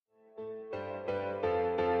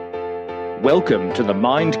Welcome to the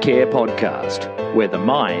Mind Care Podcast, where the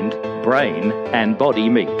mind, brain and body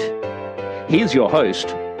meet. Here's your host,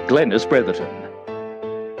 Glenys Bretherton.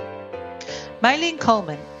 Maylene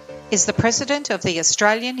Coleman is the president of the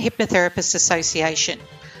Australian Hypnotherapists Association,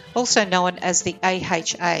 also known as the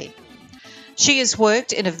AHA. She has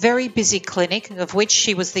worked in a very busy clinic of which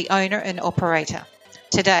she was the owner and operator.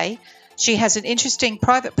 Today, she has an interesting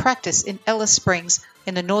private practice in Alice Springs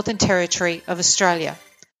in the Northern Territory of Australia.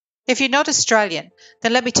 If you're not Australian,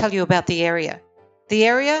 then let me tell you about the area. The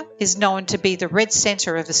area is known to be the red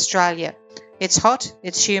centre of Australia. It's hot,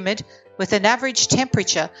 it's humid, with an average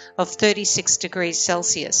temperature of 36 degrees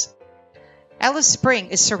Celsius. Alice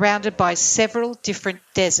Springs is surrounded by several different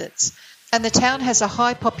deserts, and the town has a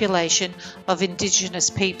high population of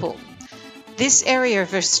Indigenous people. This area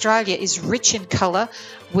of Australia is rich in colour,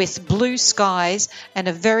 with blue skies and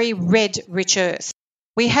a very red, rich earth.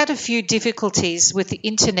 We had a few difficulties with the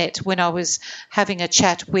internet when I was having a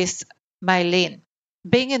chat with Maylene.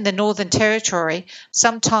 Being in the Northern Territory,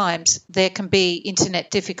 sometimes there can be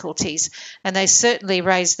internet difficulties, and they certainly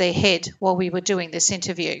raised their head while we were doing this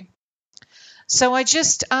interview. So I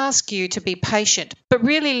just ask you to be patient, but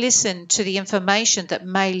really listen to the information that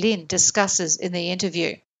Maylene discusses in the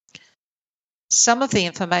interview. Some of the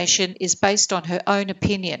information is based on her own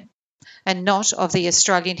opinion and not of the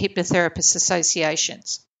Australian Hypnotherapists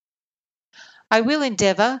Associations. I will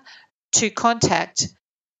endeavour to contact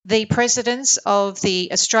the presidents of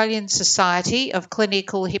the Australian Society of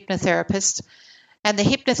Clinical Hypnotherapists and the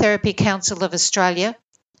Hypnotherapy Council of Australia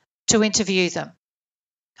to interview them.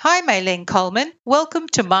 Hi, Maylene Coleman. Welcome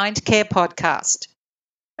to Mind Care Podcast.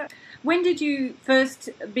 When did you first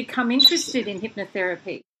become interested in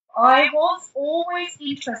hypnotherapy? I was always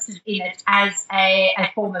interested in it as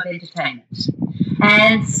a form of entertainment.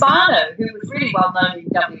 And Spano, who was really well known in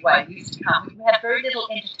WA, used to come. We had very little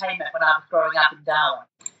entertainment when I was growing up in Darwin.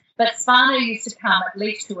 But Spano used to come at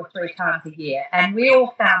least 2 or 3 times a year, and we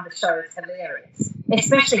all found the shows hilarious,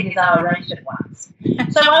 especially his R-rated ones.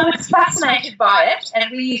 So I was fascinated by it,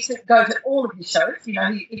 and we used to go to all of his shows. You know,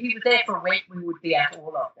 if he was there for a week, we would be at all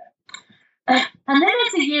of them. And then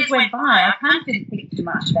as the years went by, I kind of didn't think too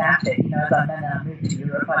much about it. You know, as I moved to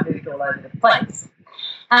Europe, I moved all over the place.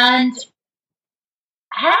 And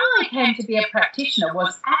how I came to be a practitioner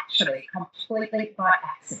was actually completely by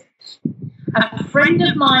accident. A friend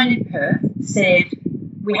of mine in Perth said,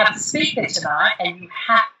 "We have a speaker tonight and you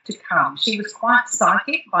have to come." She was quite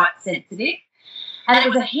psychic, quite sensitive. And it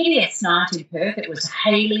was a hideous night in Perth. It was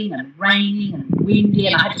hailing and raining and windy,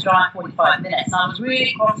 and I had to drive 45 minutes. And I was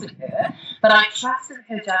really cross with her, but I trusted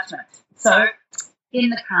her judgment. So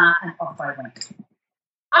in the car and off I went.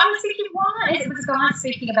 I was thinking, why? It was a guy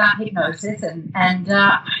speaking about hypnosis, and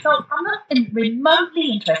I thought, I'm not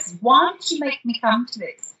remotely interested. Why did she make me come to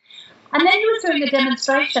this? And then he was doing a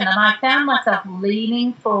demonstration, and I found myself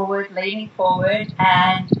leaning forward,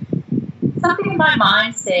 and something in my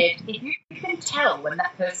mind said, if you can tell when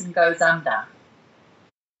that person goes under.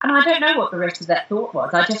 And I don't know what the rest of that thought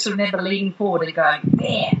was. I just remember leaning forward and going,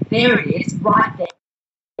 there it is, right there.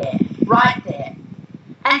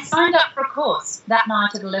 And signed up for a course that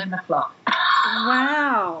night at 11 o'clock.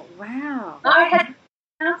 Wow. I had a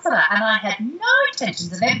counsellor, and I had no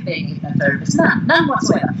intentions of ever being a hypnotherapist, none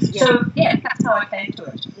whatsoever. Yeah. So, that's how I came to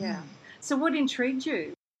it. Yeah. So what intrigued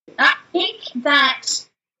you? I think that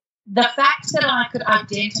the fact that I could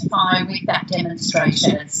identify with that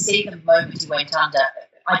demonstration and see the moment he went under,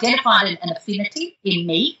 identified an affinity in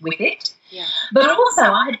me with it. Yeah. But also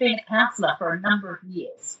I had been a counsellor for a number of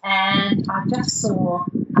years, and I just saw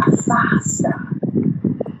a faster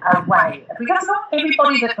way, because not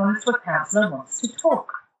everybody that goes to a counsellor wants to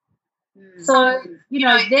talk. So,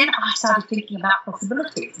 then I started thinking about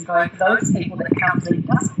possibilities and going, for those people that counselling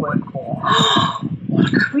doesn't work for,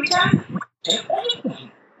 what could we do? We could do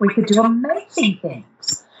anything. We could do amazing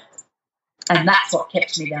things. And that's what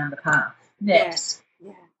kept me down the path. Yes.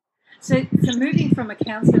 Yeah. So moving from a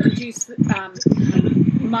counsellor, did you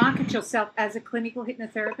market yourself as a clinical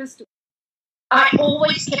hypnotherapist? I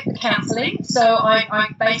always kept the counselling, so I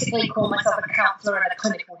basically call myself a counsellor and a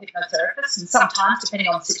clinical hypnotherapist, and sometimes, depending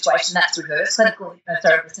on the situation, that's reversed, clinical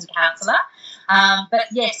hypnotherapist and counsellor. But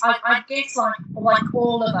yes, I guess like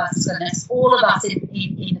all of us, all of us in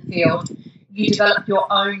the field, you develop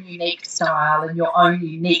your own unique style and your own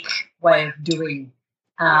unique way of doing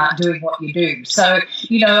what you do. So,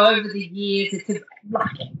 over the years, it's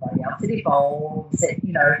like anybody else, it evolves,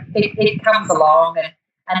 it comes along,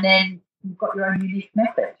 and then you've got your own unique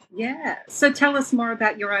method. Yeah. So tell us more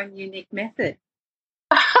about your own unique method.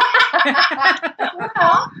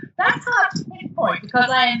 Well, that's hard to pinpoint because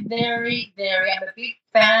I am I'm a big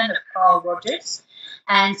fan of Carl Rogers,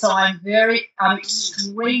 and so I'm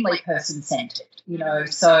extremely person-centered,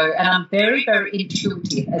 and I'm very, very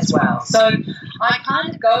intuitive as well. So I kind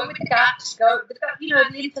of go with the gut,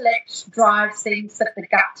 the intellect drives things, but the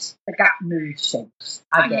gut moves things,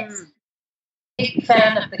 I guess. Big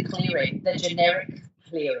fan of the clearing, the generic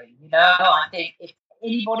clearing, I think if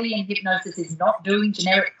anybody in hypnosis is not doing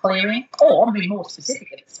generic clearing, or be more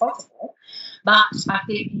specific if it's possible. But I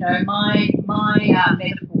think, my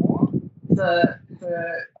metaphor for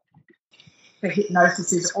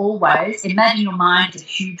hypnosis is always imagine your mind is a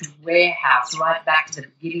huge warehouse right back to the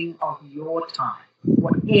beginning of your time,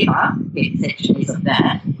 whatever the exception is of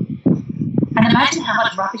that. And imagine how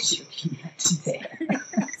much rubbish you're accumulating there.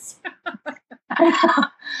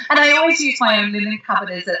 And I always use my own linen cupboard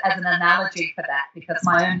as an analogy for that, because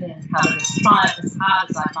my own linen cupboard, as hard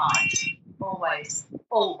as I might, always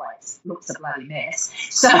looks a bloody mess.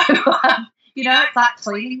 So, it's like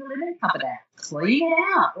cleaning the linen cupboard out. Clean it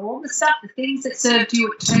out. All the stuff, the things that served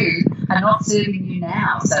you at 2 are not serving you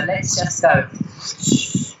now. So let's just go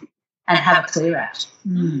and have a clear out.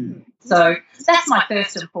 So that's my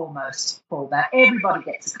first and foremost fallback. Everybody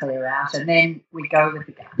gets a clear out, and then we go with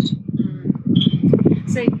the gut.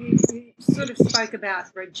 So you sort of spoke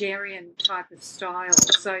about Rogerian type of style.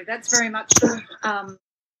 So that's very much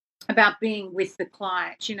about being with the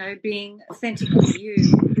client, being authentically you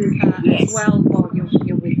as well while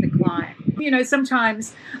you're with the client.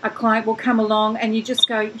 Sometimes a client will come along and you just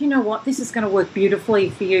go, you know what, this is going to work beautifully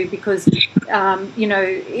for you because,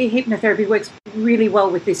 hypnotherapy works really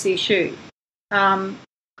well with this issue. I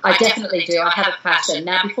definitely do. I have a passion.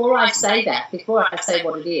 Now, before I say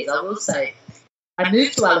what it is, I will say I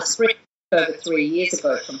moved to Alice Springs over 3 years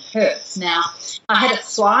ago from Perth. Now, I had a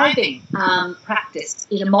thriving practice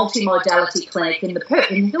in a multimodality clinic in the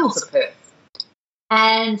hills of Perth,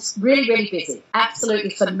 and really, really busy,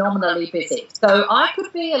 absolutely phenomenally busy. So I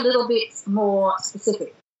could be a little bit more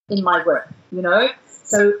specific in my work,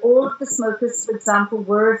 So all of the smokers, for example,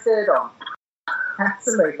 were referred on.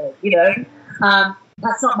 Absolutely,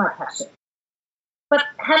 that's not my passion. But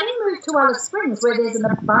having moved to Alice Springs, where there's an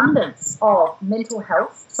abundance of mental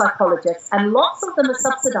health psychologists, and lots of them are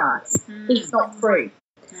subsidised, if not free.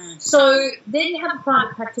 So then you have a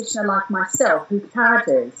private practitioner like myself who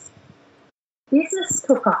charges. Business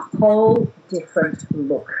took a whole different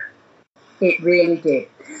look. It really did.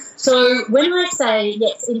 So when I say,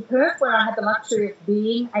 yes, in Perth, where I had the luxury of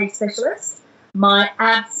being a specialist, my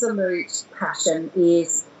absolute passion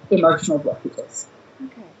is emotional blockages.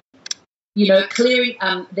 Okay. Clearing,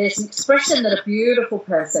 there's an expression that a beautiful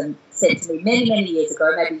person said to me many, many years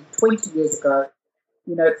ago, maybe 20 years ago,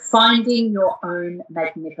 finding your own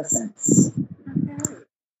magnificence. Okay.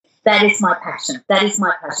 That is my passion.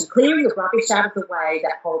 Clearing the rubbish out of the way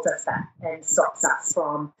that holds us back and stops us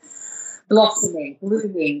from blossoming,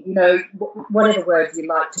 blooming, whatever word you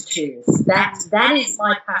like to choose. That is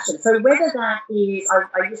my passion. So whether that is, I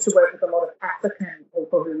used to work with a lot of African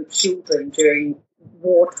people who were children during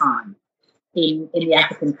wartime in the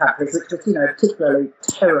African countries, which was, particularly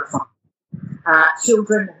terrifying.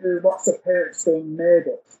 Children who watched their parents being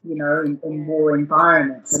murdered, in war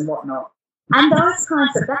environments and whatnot. And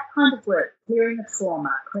that kind of work, clearing the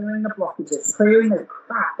trauma, clearing the blockages, clearing the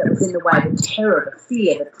crap that was in the way, the terror, the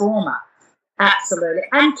fear, the trauma. Absolutely.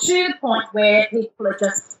 And to the point where people are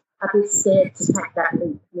just a bit scared to take that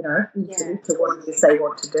leap, into what it is they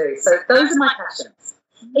want to do. So those are my passions.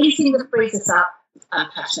 Anything that frees us up, I'm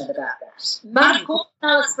passionate about that. But of course, in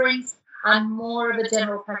Alice Springs, I'm more of a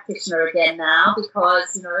general practitioner again now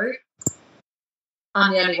because,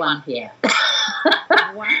 I'm the only one here.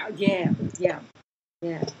 Wow, yeah.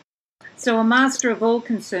 So a master of all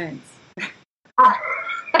concerns.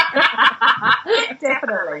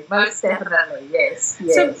 Definitely, most definitely, yes.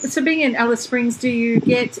 So being in Alice Springs, do you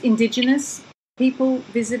get Indigenous people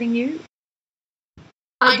visiting you?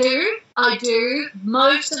 I do.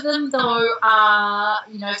 Most of them, though, are,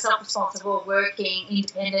 self-responsible, working,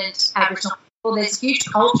 independent, Aboriginal people. There's a huge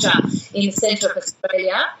culture in the centre of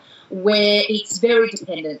Australia where it's very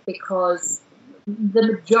dependent because the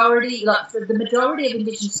majority of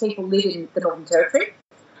Indigenous people live in the Northern Territory.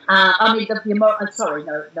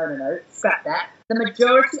 Scrap that. The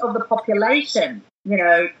majority of the population,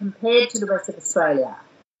 compared to the rest of Australia,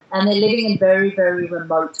 and they're living in very, very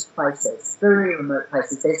remote places.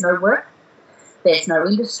 There's no work, there's no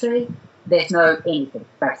industry, there's no anything,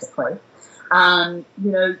 basically.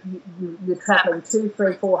 You're travelling 200,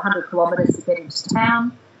 300, 400 kilometres to get into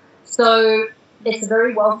town. So it's a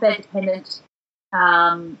very welfare-dependent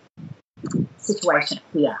situation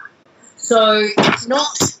here. So it's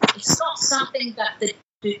not something that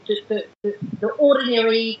the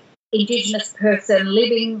ordinary Indigenous person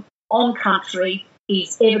living on country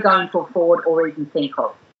is ever going to afford or even think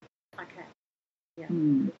of. Okay. Yeah.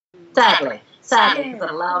 Sadly, because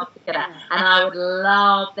I'd love to get out, and I would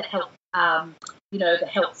love the health, the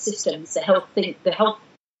health systems, the health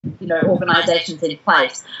organisations in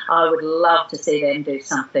place. I would love to see them do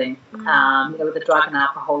something, with the drug and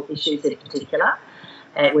alcohol issues in particular.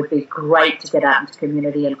 It would be great to get out into the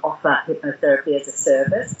community and offer hypnotherapy as a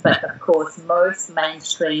service, but of course most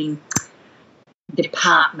mainstream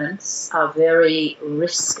departments are very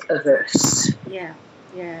risk averse. Yeah.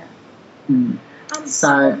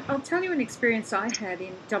 So I'll tell you an experience I had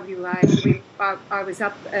in WA. I was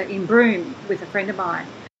up in Broome with a friend of mine.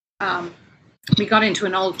 We got into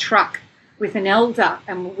an old truck with an elder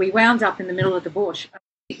and we wound up in the middle of the bush.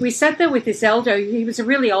 We sat there with this elder. He was a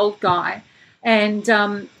really old guy, and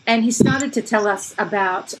he started to tell us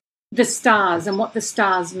about the stars and what the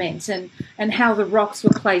stars meant and how the rocks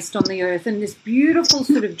were placed on the earth, and this beautiful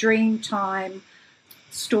sort of dreamtime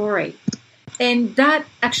story. And that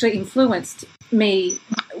actually influenced me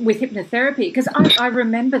with hypnotherapy, because I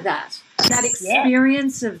remember that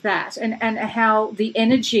experience of that and how the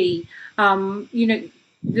energy, both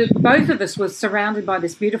of us were surrounded by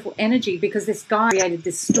this beautiful energy because this guy created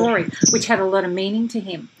this story which had a lot of meaning to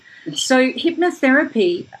him. So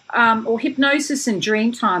hypnotherapy or hypnosis and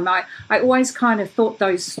dreamtime, I always kind of thought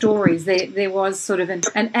those stories, there was sort of an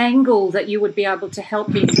angle that you would be able to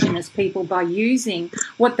help the Indigenous people by using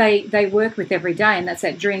what they work with every day, and that's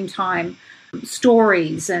that dreamtime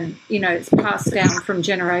stories, and, it's passed down from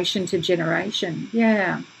generation to generation.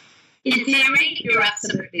 Yeah. In theory, you're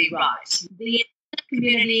absolutely right. The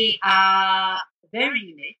community are very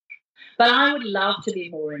unique. But I would love to be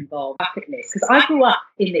more involved, bucket list, because I grew up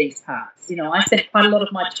in these parts. I spent quite a lot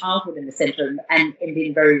of my childhood in the centre and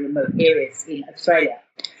in very remote areas in Australia.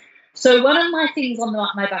 So one of my things on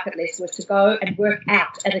my bucket list was to go and work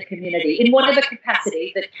out at a community in whatever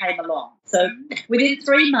capacity that came along. So within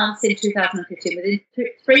 3 months in 2015, within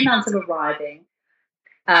 3 months of arriving,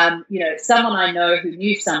 someone I know who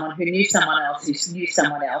knew someone else who knew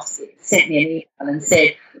someone else sent me an email and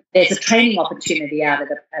said, there's a training opportunity out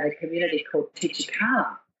at a community called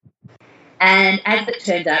Tichikala. And as it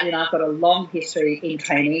turns out, I've got a long history in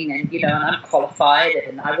training and, and I'm qualified,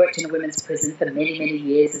 and I worked in a women's prison for many, many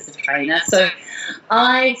years as a trainer. So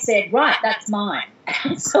I said, right, that's mine.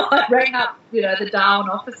 And so I rang up, the Darwin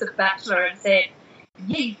office of Bachelor and said,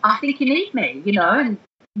 yeah, I think you need me, and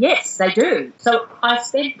yes, they do. So I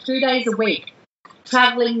spent 2 days a week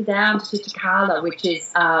travelling down to Tichikala, which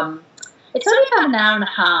is, it's only about an hour and a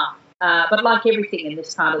half, but like everything in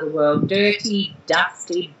this part of the world, dirty,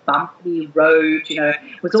 dusty, bumpy road,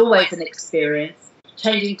 it was always an experience.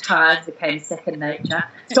 Changing tyres became second nature.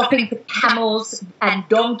 Stopping for camels and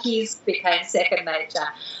donkeys became second nature.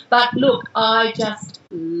 But look, I just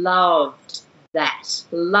loved that.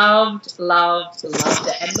 Loved it.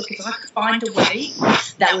 And look, if I could find a way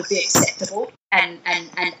that would be acceptable and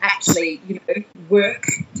actually, work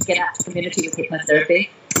to get out to community with hypnotherapy,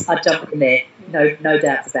 I'd jump in there. No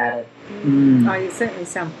doubts about it. Oh, you certainly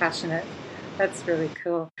sound passionate. That's really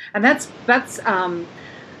cool. And that's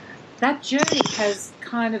that journey has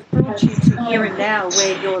kind of brought you to here and now,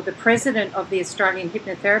 where you're the president of the Australian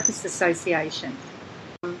Hypnotherapists Association.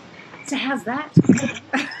 So how's that?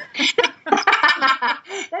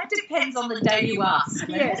 That depends on the day you ask.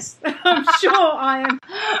 Yes, I'm sure I am.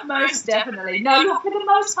 Most definitely. No, look, for the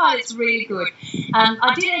most part, it's really good.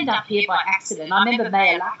 I did end up here by accident. I remember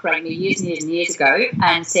Mayor Luck rang me years and years and years ago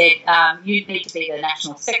and said, you need to be the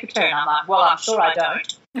National Secretary. And I'm like, well, I'm sure I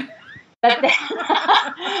don't. But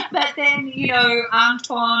then,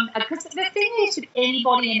 Antoine, because the thing is with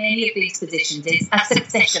anybody in any of these positions is a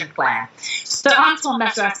succession plan. So Antoine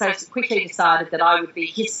Mazarakis quickly decided that I would be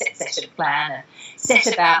his succession plan and set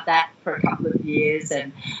about that for a couple of years.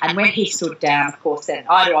 And when he stood down, of course, then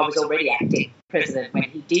I was already acting president when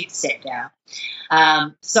he did step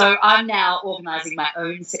down. So I'm now organising my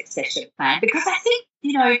own succession plan, because I think,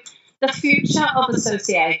 the future of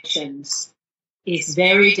associations is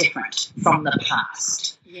very different from the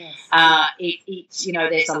past. Yes.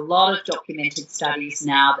 There's a lot of documented studies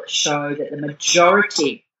now that show that the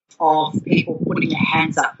majority of people putting their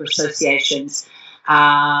hands up for associations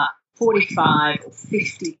are 45 or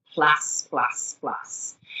 50 plus.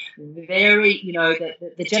 Very,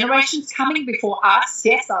 the generations coming before us,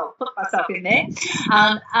 yes, I'll put myself in there,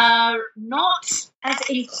 are not as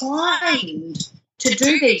inclined to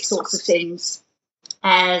do these sorts of things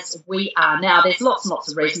as we are now. There's lots and lots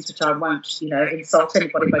of reasons, which I won't, insult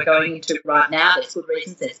anybody by going into right now. There's good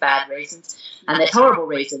reasons, there's bad reasons, and there's horrible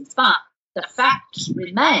reasons. But the fact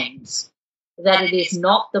remains that it is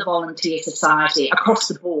not the volunteer society across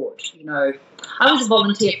the board. I was a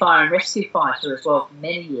volunteer fire and rescue fighter as well for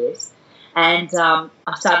many years, and I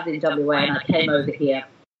started in WA and I came over here.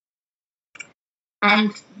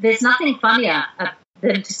 And there's nothing funnier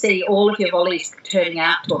than to see all of your volleys turning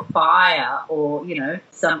out to a fire or,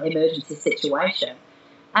 some emergency situation.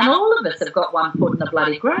 And all of us have got one foot in the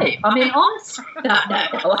bloody grave. I mean, honestly, no,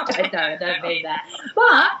 I don't mean that.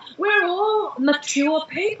 But we're all mature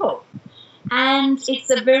people. And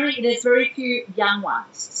there's very few young ones.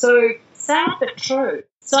 So sad but true.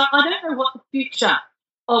 So I don't know what the future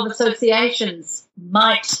of associations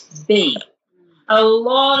might be. A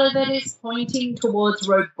lot of it is pointing towards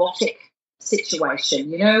robotic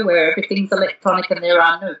situation, where everything's electronic and there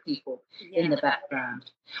are no people in the background.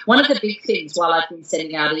 One of the big things while I've been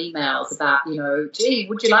sending out emails about, gee,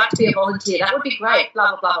 would you like to be a volunteer? That would be great, blah,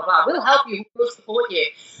 blah, blah, blah, blah. We'll help you. We'll support you.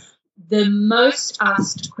 The most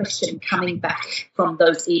asked question coming back from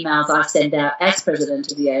those emails I send out as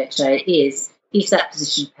president of the AHA is that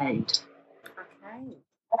position paid?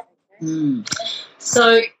 Okay.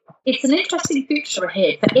 So it's an interesting future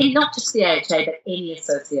ahead for not just the AHA but any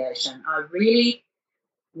association. I really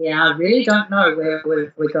don't know where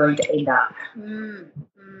we're going to end up.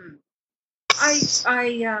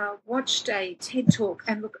 I watched a TED Talk,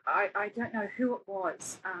 and look, I don't know who it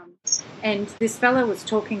was, and this fellow was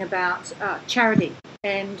talking about charity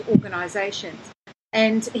and organisations,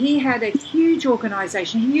 and he had a huge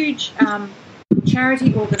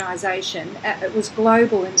charity organisation. It was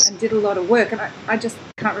global and did a lot of work, and I just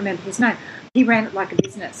can't remember his name. He ran it like a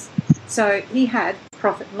business, so he had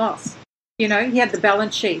profit and loss. He had the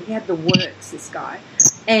balance sheet, he had the works, this guy.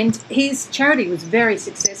 And his charity was very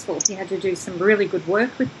successful. He had to do some really good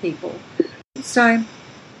work with people. So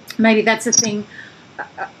maybe that's a thing,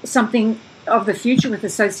 something of the future with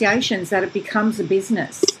associations, that it becomes a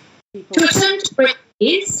business. To a certain degree,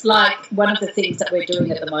 is like one of the things that we're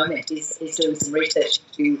doing at the moment is doing some research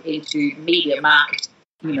into media marketing.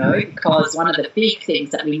 Because one of the big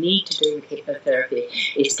things that we need to do with hypnotherapy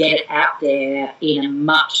is get it out there in a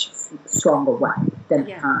much stronger way than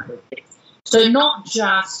it currently is. So not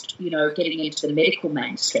just, getting into the medical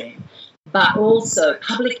mainstream, but also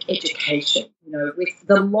public education. With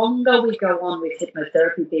the longer we go on with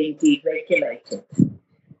hypnotherapy being deregulated,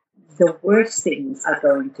 the worse things are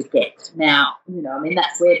going to get. Now,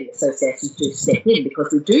 that's where the associations do step in, because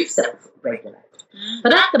we do self-regulate.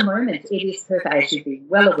 But at the moment, it is perfect. I should be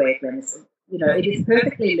well aware, Glenys. It is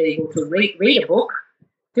perfectly legal to read a book,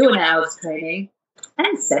 do an hour's training,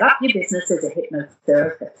 and set up your business as a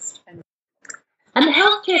hypnotherapist. And the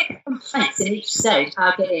healthcare complaints in each state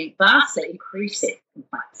are getting vastly increasing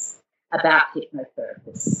complaints about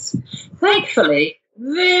hypnotherapists. Thankfully,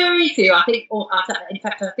 very few, I think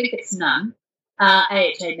it's none,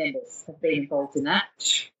 AHA members have been involved in that.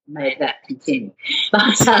 May that continue.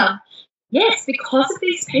 But, yes, because of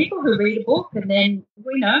these people who read a book, and then,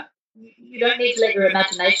 you don't need to let your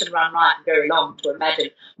imagination run right very long to imagine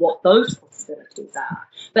what those possibilities are.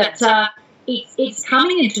 But it's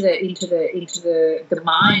coming into the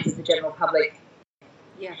minds of the general public.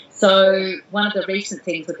 Yeah. So one of the recent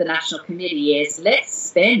things with the National Committee is let's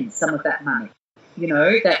spend some of that money.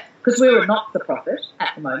 That because we're a not-for-profit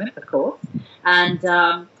at the moment, of course, and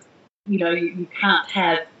you can't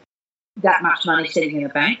have that much money sitting in a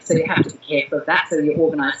bank, so you have to be careful of that. So you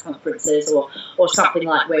organise conferences or something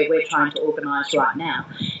like we're trying to organise right now.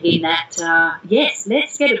 In that, yes,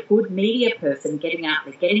 let's get a good media person getting out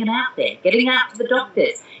there, getting out to the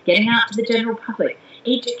doctors, getting out to the general public.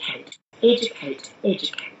 Educate.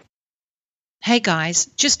 Hey guys,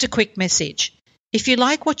 just a quick message. If you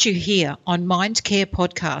like what you hear on Mindcare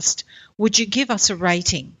Podcast, would you give us a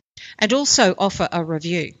rating and also offer a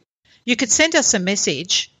review? You could send us a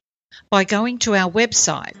message by going to our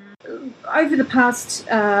website. Over the past,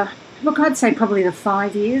 I'd say probably the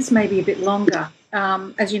 5 years, maybe a bit longer.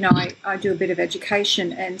 As you know, I do a bit of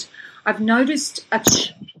education, and I've noticed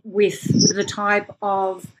with the type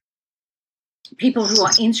of people who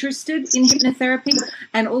are interested in hypnotherapy,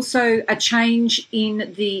 and also a change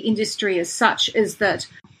in the industry as such, is that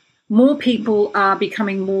more people are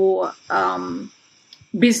becoming more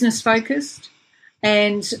business focused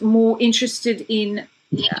and more interested in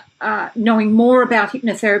knowing more about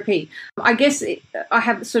hypnotherapy. I guess I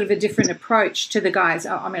have sort of a different approach to the guys.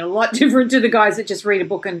 I mean, a lot different to the guys that just read a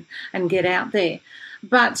book and get out there.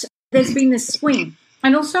 But there's been this swing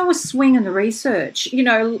And also a swing in the research. You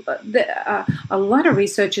know, a lot of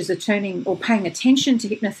researchers are turning or paying attention to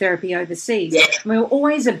hypnotherapy overseas. Yes. I mean, we're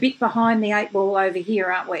always a bit behind the 8 ball over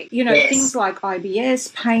here, aren't we? You know, Yes. things like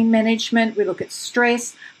IBS, pain management, we look at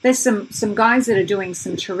stress. There's some guys that are doing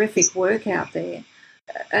some terrific work out there.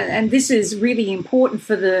 And this is really important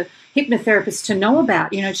for the hypnotherapists to know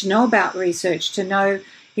about, you know, to know about research, to know,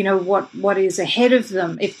 you know, what is ahead of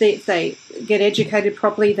them. If they get educated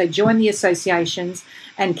properly, they join the associations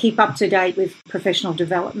and keep up to date with professional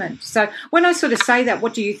development. So when I sort of say that,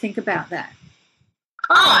 what do you think about that?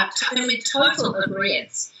 Oh, I'm in total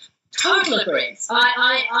agreement. Total agreement.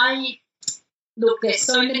 I look, there's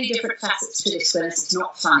so many different facets to this, Glenys, it's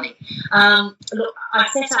not funny. Look, I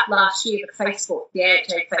set up last year the Facebook, the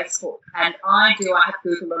AHA Facebook, and I have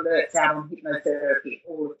Google alerts out on hypnotherapy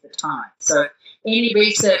all of the time. So any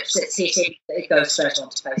research that's hitting, it goes straight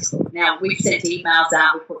onto Facebook. Now, we've sent emails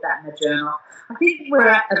out, we put that in the journal. I think we're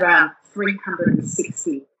at around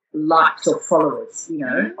 360 likes or followers, you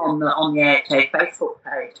know, on the AHA Facebook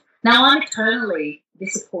page. Now, I'm eternally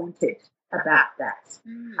disappointed about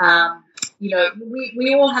that. You know,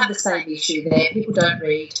 we all have the same issue there. People don't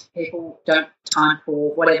read. People don't time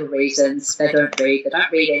for whatever reasons. They don't read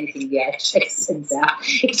anything the AHA sends out,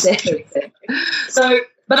 etc., etc. So,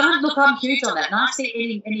 but I'm huge on that. And I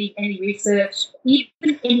see any research,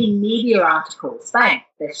 even any media articles, bang,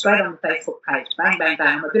 they're straight on the Facebook page. Bang, bang,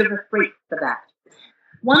 bang. I'm a bit of a freak for that.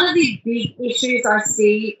 One of the big issues I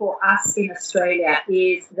see for us in Australia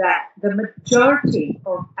is that the majority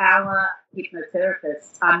of our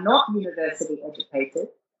hypnotherapists are not university educated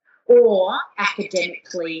or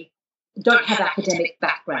don't have academic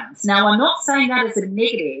backgrounds. Now, I'm not saying that as a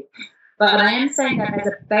negative, but I am saying that as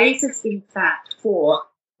a basis, in fact, for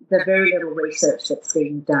the very little research that's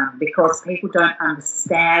being done, because people don't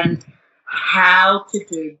understand how to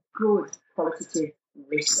do good qualitative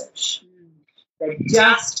research. They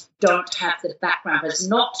just don't have the background. It's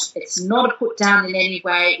not a put down in any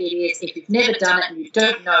way. It is, if you've never done it and you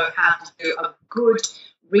don't know how to do a good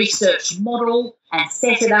research model and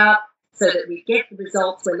set it up so that we get the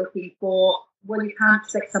results we're looking for, well, you can't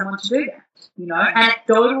expect someone to do that, you know.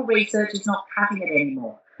 Anecdotal research is not cutting it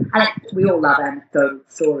anymore. And we all love anecdotal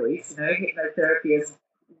stories, you know. Hypnotherapy has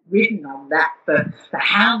ridden on that for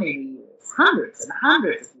how many years? Hundreds and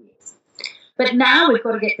hundreds of years. But now we've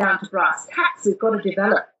got to get down to brass tacks. We've got to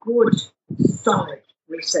develop good, solid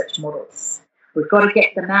research models. We've got to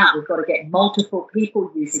get them out. We've got to get multiple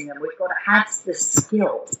people using them. We've got to have the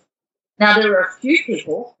skills. Now, there are a few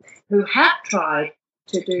people who have tried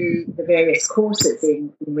to do the various courses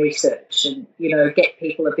in research and, you know, get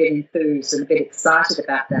people a bit enthused and a bit excited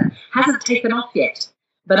about that. Hasn't taken off yet.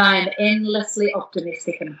 But I am endlessly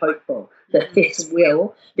optimistic and hopeful that this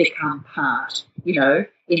will become part, you know,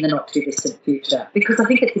 in the not-too-distant future, because I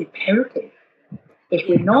think it's imperative. If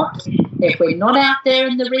we're not out there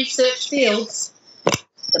in the research fields,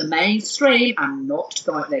 the mainstream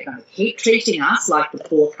they're going to keep treating us like the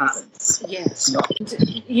poor cousins. Yes.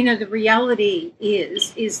 You know, the reality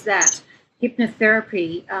is that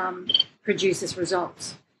hypnotherapy produces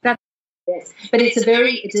results. Yes, but it's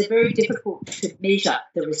very difficult to measure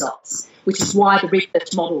the results, which is why the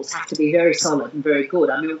research models have to be very solid and very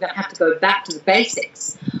good. I mean, we're going to have to go back to the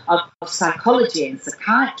basics of psychology and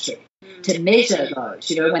psychiatry to measure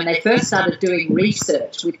those. You know, when they first started doing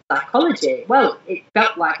research with psychology, well, it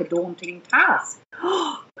felt like a daunting task.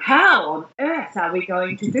 How on earth are we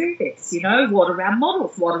going to do this? You know, what are our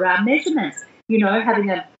models? What are our measurements? You know,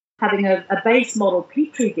 having a base model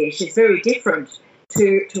Petri dish is very different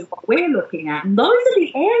to what we're looking at. And those are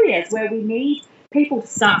the areas where we need people to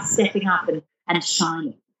start stepping up and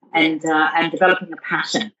shining and developing a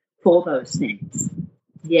passion for those things.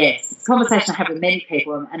 Yes, it's a conversation I have with many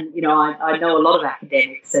people, and you know, I know a lot of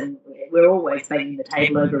academics, and we're always banging the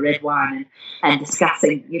table over red wine and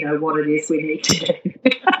discussing, you know, what it is we need to do.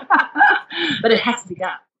 But it has to be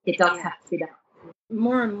done. It does have to be done.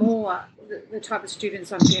 More and more, the type of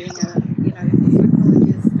students I'm getting are, you know,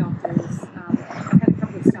 psychologists, doctors. I've had a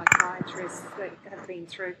couple of psychiatrists that have been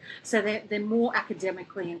through, so they're more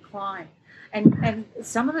academically inclined, and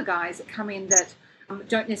some of the guys that come in that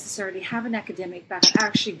don't necessarily have an academic background are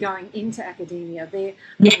actually going into academia. They're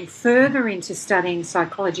going further into studying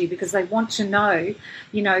psychology because they want to know,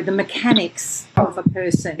 you know, the mechanics of a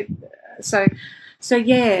person. So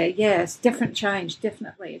yes, different change,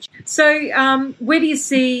 definitely. So where do you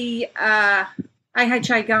see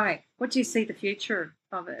AHA going? What do you see the future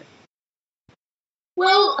of it?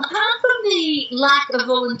 Well, apart from the lack of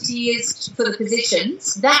volunteers for the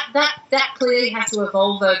positions, that clearly has to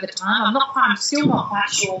evolve over time. I'm still not quite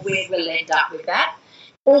sure where we'll end up with that.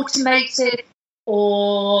 Automated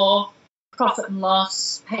or profit and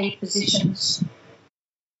loss, paid positions.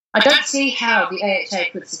 I don't see how the AHA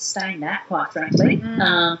could sustain that, quite frankly.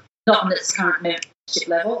 Not on its current membership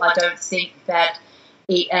level. I don't think that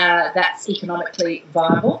that's economically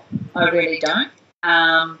viable. I really don't.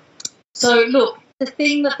 So, look, the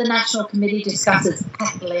thing that the National Committee discusses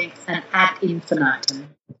at length and ad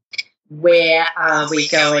infinitum, where are we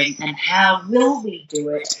going and how will we do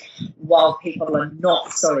it while people are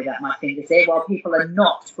not, sorry about my fingers there, while people are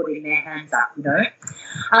not putting their hands up, you know.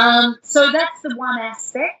 So that's the one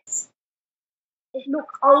aspect.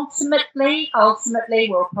 Look, ultimately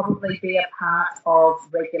will probably be a part of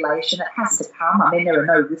regulation. It has to come. I mean, there are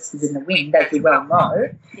no whispers in the wind, as we well know.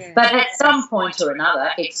 Yeah. But at some point or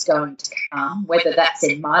another, it's going to come, whether that's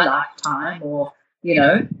in my lifetime or, you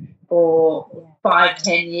know, or 5,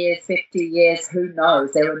 10 years, 50 years, who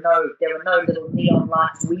knows? There are no little neon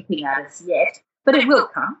lights weeping at us yet, but it will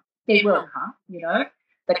come. It will come, you know.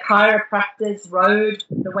 The chiropractors rode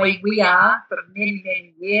the way we are for many,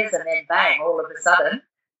 many years, and then bang, all of a sudden,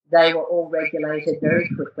 they were all regulated very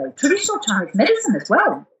quickly. Traditional Chinese medicine as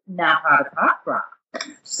well, now part of Parkrun.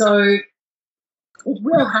 So it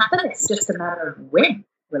will happen. It's just a matter of when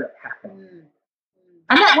will it happen.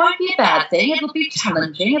 And that won't be a bad thing. It'll be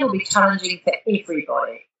challenging. It'll be challenging for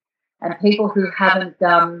everybody. And people who haven't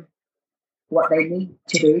done what they need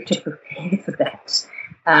to do to prepare for that.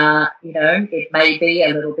 You know, it may be a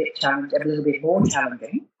little bit more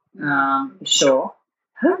challenging, for sure.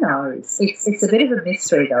 Who knows? It's a bit of a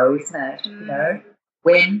mystery though, isn't it? You know,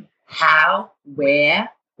 when, how,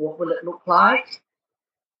 where, what will it look like?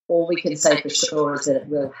 All we can say for sure is that it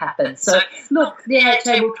will happen. So, look, the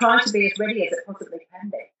AHA will try to be as ready as it possibly can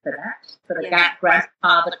be for that, for the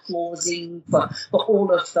grandfather clausing, for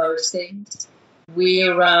all of those things.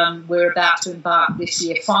 We're about to embark this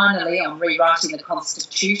year finally on rewriting the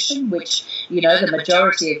Constitution, which, you know, the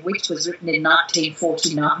majority of which was written in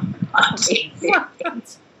 1949.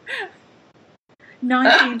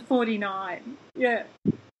 1949, yeah.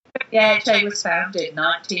 The AHA was founded in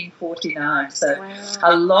 1949, so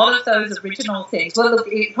a lot of those original things, well, look,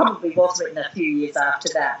 it probably was written a few years after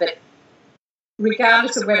that, but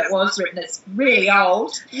regardless of when it was written, it's really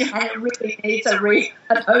old and it really needs an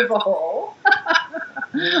overhaul.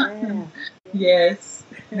 Yes.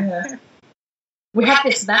 Yeah. We had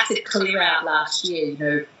this massive clear out last year, you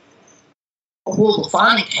know, of all the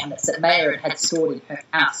filing cabinets that Mayor had stored in her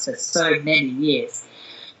house for so many years.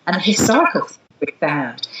 And the historical thing we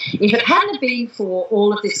found, if it hadn't been for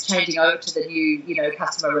all of this changing over to the new, you know,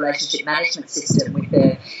 customer relationship management system with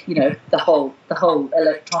the, you know, the whole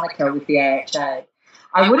electronica with the AHA,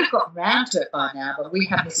 I would have gotten round to it by now, but we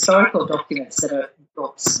have historical documents that are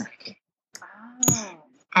gobsmacking.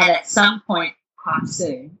 And at some point, quite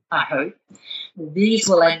soon, I hope, these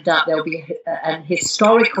will end up, there'll be an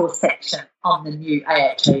historical section on the new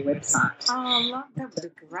AHA website. Oh, that would be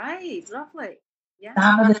great. Lovely. Yeah.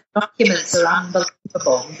 Some of the documents are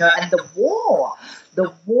unbelievable, you know, and the war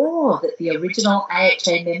that the original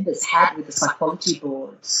AHA members had with the psychology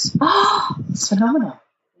boards. Oh, it's phenomenal.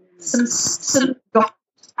 Some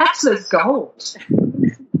absolute gold.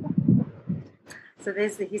 So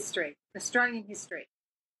there's the history, Australian history.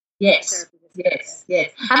 Yes.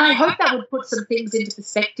 And I hope that would put some things into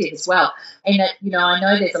perspective as well. And that, you know, I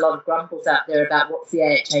know there's a lot of grumbles out there about what's the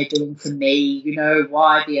AHA doing for me, you know,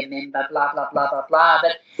 why be a member, blah, blah, blah, blah, blah.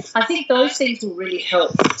 But I think those things will really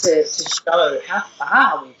help to show how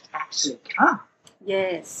far we've actually come.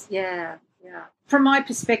 Yes, yeah. From my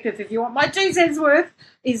perspective, if you want my 2 cents worth,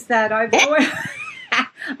 is that I've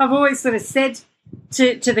always sort of said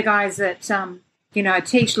to the guys that, you know,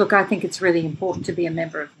 teach, look, I think it's really important to be a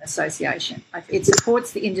member of an association. It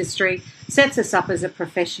supports the industry, sets us up as a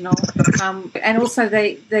professional, and also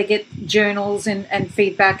they get journals and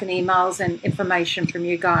feedback and emails and information from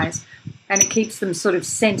you guys, and it keeps them sort of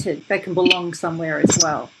centred. They can belong somewhere as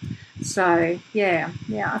well. So, yeah,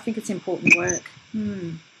 I think it's important work.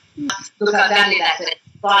 Look, I value that,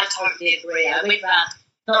 but I totally agree. I went round,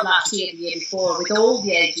 not last year, the year before, with all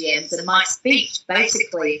the AGMs, and my speech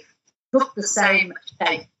basically took the same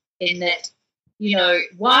shape in that, you know,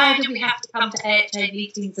 why do we have to come to AHA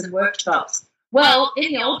meetings and workshops? Well,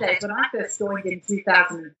 in the old days, when I first joined in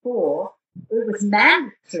 2004, it was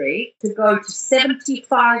mandatory to go to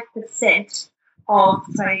 75% of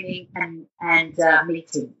training and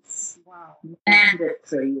meetings. Wow.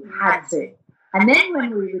 Mandatory, you had to. And then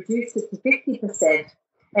when we reduced it to 50%,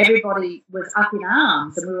 everybody was up in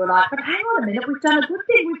arms and we were like, but hang on a minute, we've done a good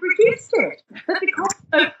thing, we've reduced it. But because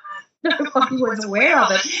nobody was aware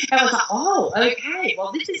of it, I was like, oh, okay,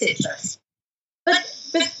 well, this is interesting. But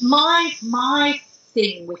my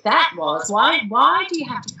thing with that was, why do you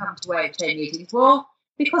have to come to AHA meetings? Well,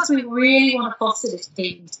 because we really want to foster this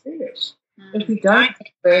team spirit. If you don't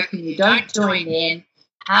work and you don't join in,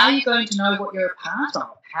 how are you going to know what you're a part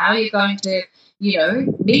of? How are you going to,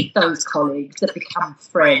 meet those colleagues that become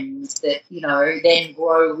friends that, then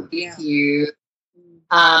grow with you?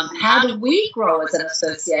 How do we grow as an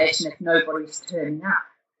association if nobody's turning up?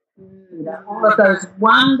 All of those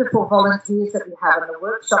wonderful volunteers that we have and the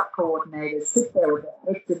workshop coordinators sit there with their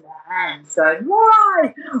heads in their hands going,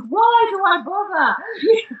 why do I bother?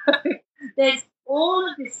 There's all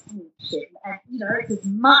of this shit, and it's as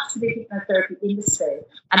much for the hypnotherapy industry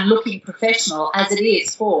and looking professional as it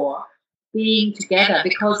is for being together,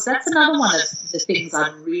 because that's another one of the things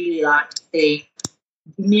I'd really like to see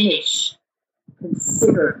diminish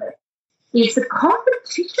considerably is the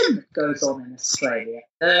competition that goes on in Australia.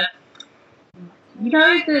 The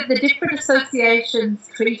different associations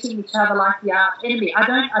treating each other like the arch enemy. I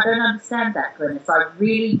don't understand that, Glenys. I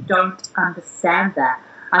really don't understand that.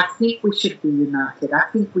 I think we should be united. I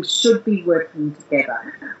think we should be working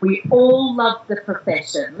together. We all love the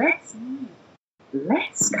profession.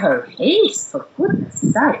 Let's cohese, for goodness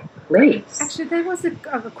sake, please. Actually, there was a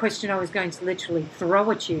question I was going to literally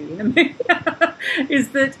throw at you in a minute.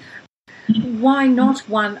 Is that why not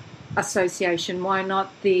one association? Why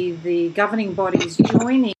not the governing bodies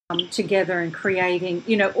joining together and creating,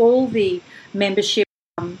 all the membership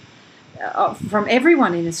from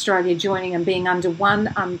everyone in Australia joining and being under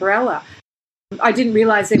one umbrella? I didn't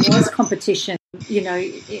realise there was competition,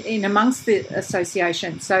 in amongst the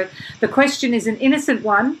association. So the question is an innocent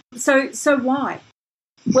one. So why?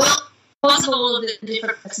 Well, possible of the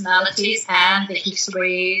different personalities and the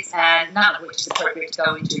histories, and none of which is appropriate to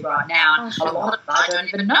go into right now. Sure. A lot of it I don't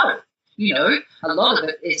even know. A lot of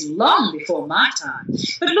it is long before my time.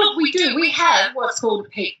 But look, we have what's called a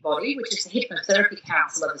peak body, which is the Hypnotherapy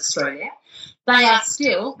Council of Australia. They are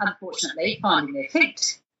still, unfortunately, finding their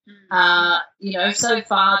feet. So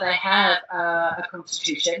far they have a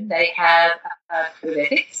constitution, they have a code of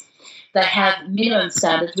ethics, they have minimum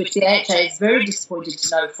standards, which the AHA is very disappointed to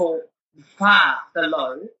know fall far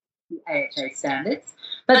below the AHA standards.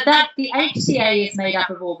 But that the HCA is made up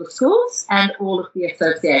of all the schools and all of the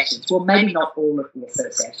associations. Well, maybe not all of the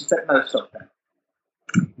associations, but most of them.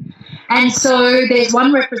 And so there's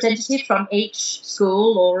one representative from each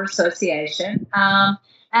school or association. There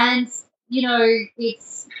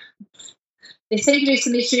seem to be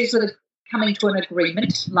some issues with coming to an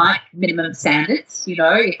agreement, like minimum standards.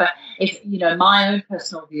 If my own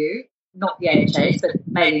personal view, not the AHA's, but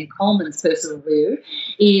Maylene Coleman's personal view,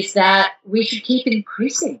 is that we should keep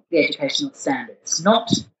increasing the educational standards,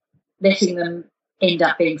 not letting them end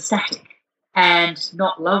up being static and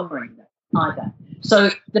not lowering them either.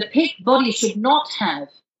 So the peak body should not have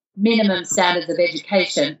minimum standards of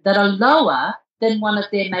education that are lower than one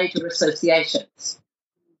of their major associations.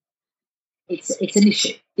 It's an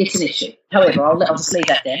issue. It's an issue. However, I'll just leave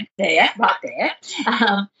that right there.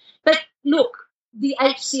 But look, the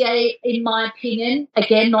HCA, in my opinion,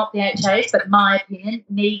 again, not the HA's, but my opinion,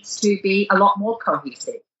 needs to be a lot more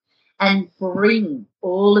cohesive and bring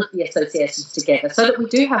all of the associations together so that we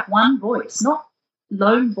do have one voice, not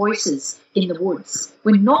lone voices in the woods.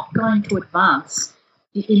 We're not going to advance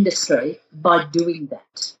the industry by doing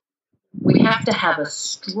that. We have to have a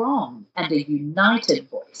strong and a united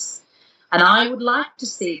voice. And I would like to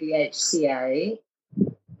see the HCA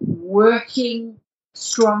working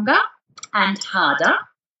stronger and harder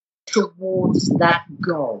towards that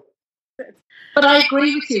goal. But I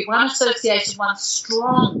agree with you. One association, one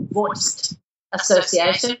strong voiced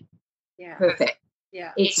association, perfect.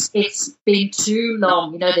 Yeah. It's been too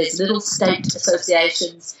long. There's little state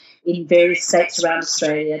associations in various states around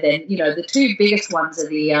Australia. Then, the two biggest ones are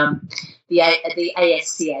the ASCH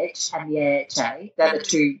and the AHA. They're the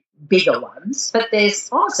two bigger ones. But there's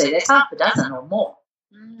half a dozen or more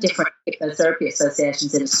different hypnotherapy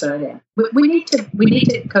associations in Australia. We need to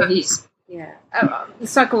cohese. Yeah, the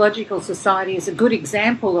Psychological Society is a good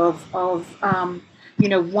example of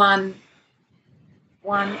uniformity.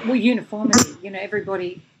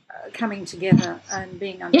 Everybody coming together and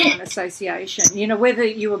being under an association. Whether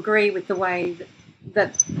you agree with the way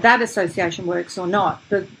that association works or not,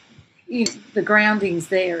 the grounding's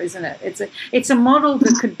there, isn't it? It's a model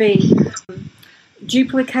that could be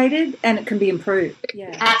duplicated and it can be improved.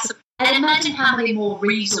 Yeah, absolutely. And imagine how many more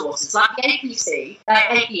resources, like the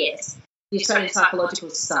APS, the Australian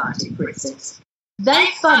Psychological Society, for instance, they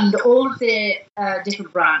fund all of their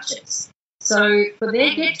different branches. So for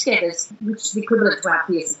their get-togethers, which is equivalent to our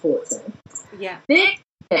peer support centre, they're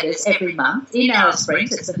feathers every month in Alice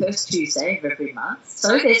Springs. It's the first Tuesday of every month.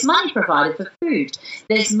 So there's money provided for food.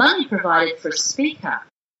 There's money provided for a speaker.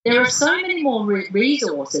 There are so many more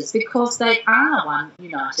resources because they are one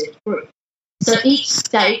united group. So each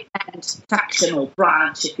state and faction or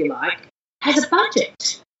branch, if you like, has a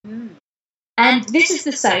budget. Mm. And this is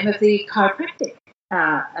the same of the Chiropractic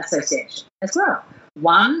Association as well.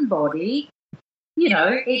 One body,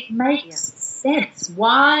 it makes sense.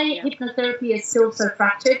 Why hypnotherapy is still so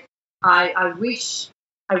fractured, I wish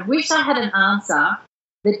I had an answer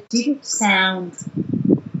that didn't sound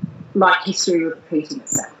like history repeating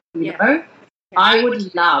itself, you know? I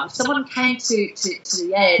would love if someone came to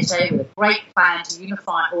the AHA with a great plan to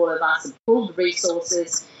unify all of us and pool the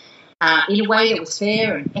resources in a way that was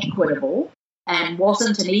fair and equitable and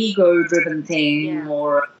wasn't an ego-driven thing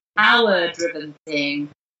or a power-driven thing.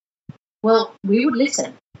 Well, we would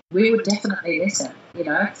listen. We would definitely listen,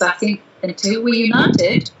 because I think until we're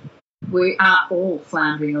united, we are all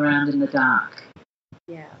floundering around in the dark.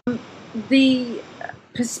 Yeah. The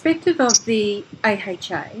perspective of the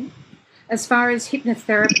AHA, as far as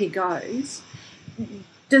hypnotherapy goes,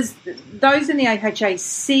 does those in the AHA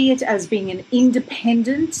see it as being an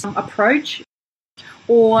independent approach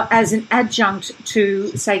or as an adjunct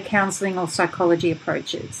to, say, counselling or psychology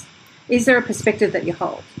approaches? Is there a perspective that you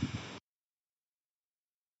hold?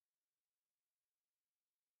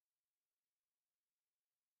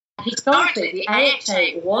 Historically, the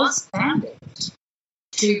AHA was founded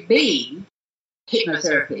to be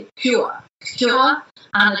hypnotherapy, pure,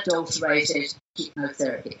 unadulterated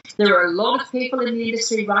hypnotherapy. There are a lot of people in the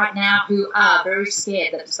industry right now who are very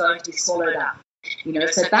scared that it's going to be swallowed up.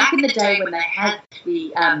 So back in the day when they had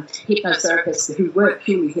the hypnotherapists who were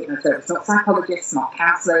purely hypnotherapists, not psychologists, not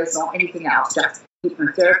counsellors, not anything else, just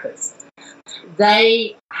hypnotherapists,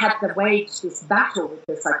 they had to wage this battle with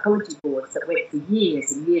the psychology boards that went for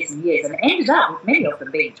years and years and years and ended up with many of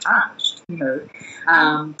them being charged,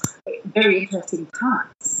 very interesting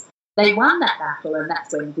times. They won that battle, and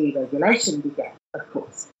that's when deregulation began, of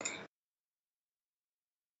course.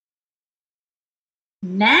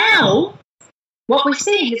 Now, what we're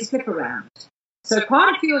seeing is a flip around. So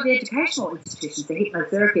quite a few of the educational institutions, the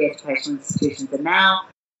hypnotherapy educational institutions, are now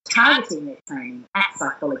targeting their training at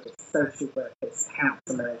psychologists, social workers,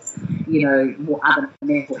 counsellors, more other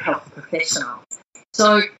mental health professionals.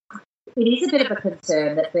 So it is a bit of a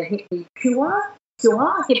concern that the pure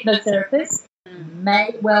hypnotherapists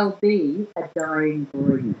may well be a dying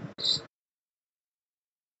breed.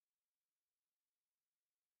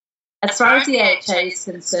 As far as the AHA is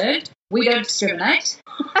concerned, we don't discriminate.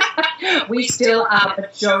 We still are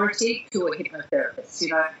majority pure hypnotherapists.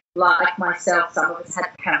 Like myself, some of us had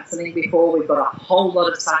counselling before. We've got a whole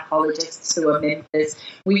lot of psychologists who are members.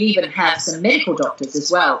 We even have some medical doctors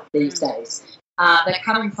as well these days. They're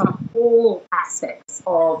coming from all aspects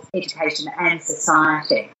of education and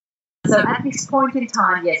society. So at this point in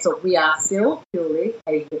time, yes, we are still purely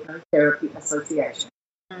a hypnotherapy association.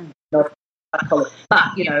 Not psychology,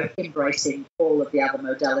 but, embracing all of the other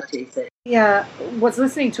modalities. Yeah, was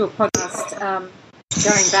listening to a podcast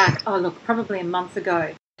going back, probably a month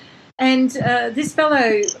ago. And this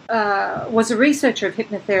fellow was a researcher of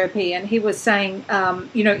hypnotherapy, and he was saying,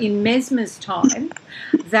 in Mesmer's time,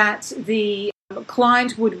 that the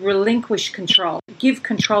client would relinquish control, give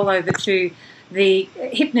control over to the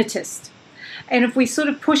hypnotist. And if we sort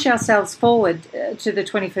of push ourselves forward to the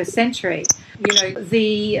 21st century,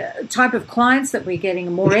 the type of clients that we're getting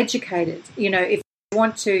are more educated. If they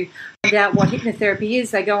want to find out what hypnotherapy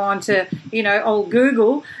is, they go on to, old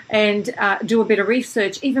Google and do a bit of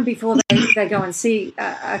research even before they go and see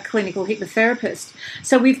a clinical hypnotherapist.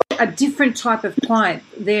 So we've got a different type of client.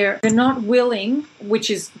 They're not willing, which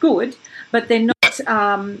is good, but they're not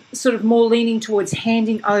sort of more leaning towards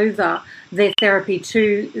handing over their therapy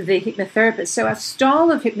to the hypnotherapist. So our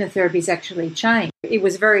style of hypnotherapy has actually changed. It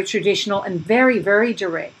was very traditional and very, very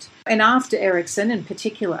direct. And after Erickson in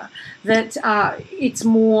particular, that it's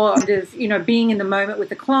more of, being in the moment with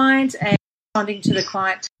the client and responding to the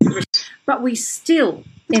client. But we still,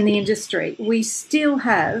 in the industry, we still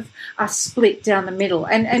have a split down the middle.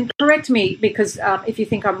 And correct me because if you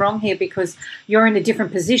think I'm wrong here, because you're in a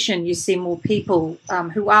different position, you see more people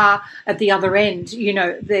who are at the other end,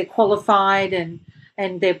 they're qualified and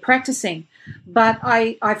they're practicing. But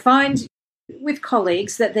I find with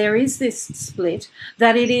colleagues that there is this split,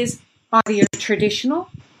 that it is either you're traditional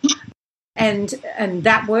and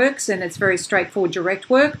that works and it's very straightforward direct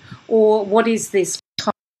work, or what is this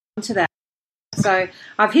to that? So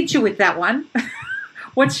I've hit you with that one.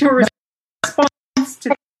 What's your response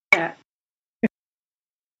to that?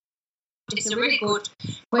 it's a really good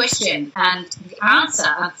question, and the answer,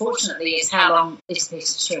 unfortunately, is how long is a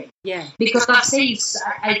piece of string? Yeah. Because I've seen,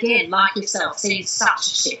 again, like yourself, seen such a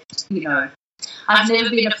shift, I've never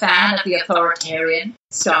been a fan of the authoritarian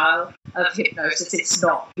style of hypnosis. It's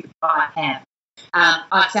not who I am.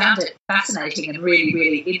 I found it fascinating and really,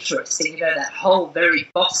 really interesting, that whole very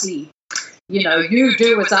bossy, you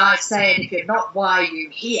do as I say, and if you're not, why you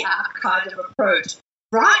here kind of approach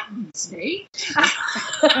frightens me.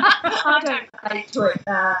 I don't relate to it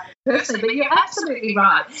personally, but you're absolutely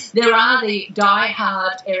right. There are the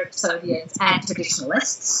die-hard Ericksonians and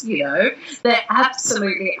traditionalists, there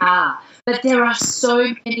absolutely are. But there are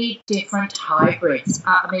so many different hybrids.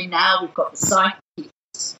 Now we've got the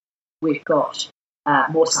psychics, we've got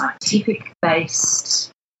more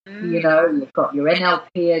scientific-based, you've got your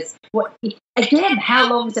NLPs. Again, how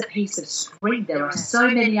long is a piece of string? There are so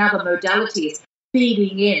many other modalities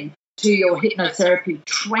feeding in to your hypnotherapy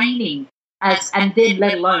training, and then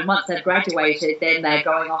let alone once they've graduated, then they're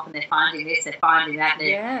going off and they're finding this, they're finding that,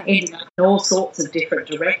 they're ending up in all sorts of different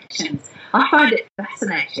directions. I find it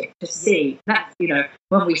fascinating to see that,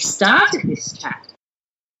 when we started this chat,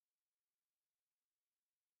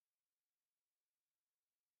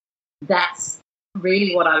 that's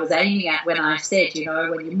really what I was aiming at when I said,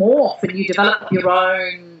 when you morph and you develop your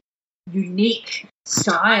own unique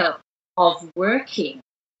style of working,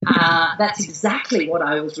 that's exactly what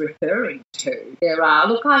I was referring to.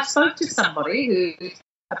 I spoke to somebody who's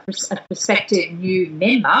a prospective new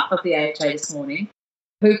member of the AHA this morning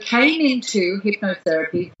who came into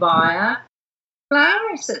hypnotherapy via flower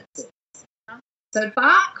essences. So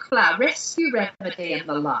Bach flower, rescue remedy and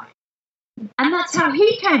the like. And that's how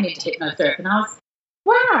he came into hypnotherapy. And I was,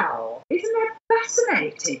 wow, isn't that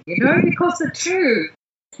fascinating, because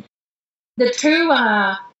the two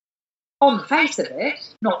are, on the face of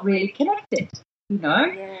it, not really connected,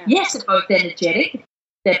 Yeah. Yes, they're both energetic.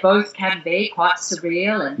 They both can be quite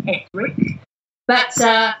surreal and etheric. But,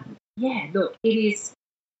 look, it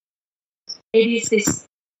is this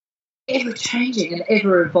ever-changing and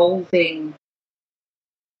ever-evolving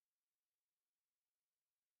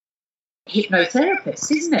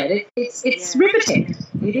hypnotherapist, isn't it? It's riveting.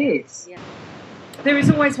 It is. Yeah. There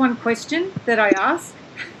is always one question that I ask,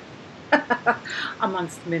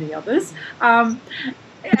 amongst many others, and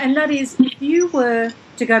that is, if you were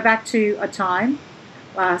to go back to a time,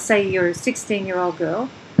 say you're a 16-year-old girl,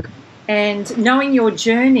 and knowing your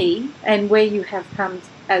journey and where you have come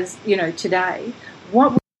as, today,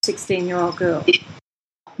 what would a 16-year-old girl?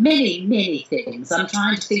 Many, many things. I'm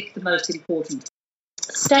trying to think the most important.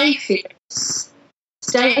 Stay fearless,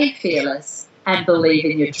 and believe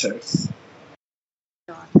in your truth.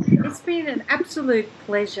 It's been an absolute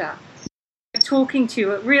pleasure talking to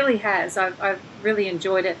you. It really has. I've really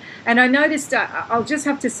enjoyed it. And I noticed, I'll just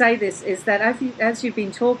have to say this, is that as you've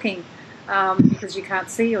been talking, because you can't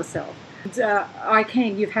see yourself,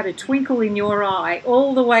 you've had a twinkle in your eye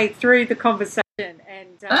all the way through the conversation.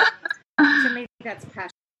 And to me, that's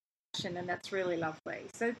passion, and that's really lovely.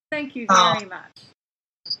 So thank you very much.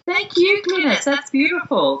 Thank you, Glynis. That's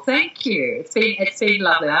beautiful. Thank you. It's been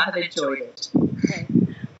lovely. I have enjoyed it. Okay.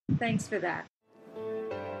 Thanks for that.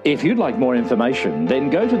 If you'd like more information, then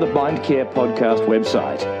go to the Mind Care Podcast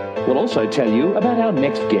website. We'll also tell you about our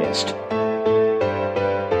next guest.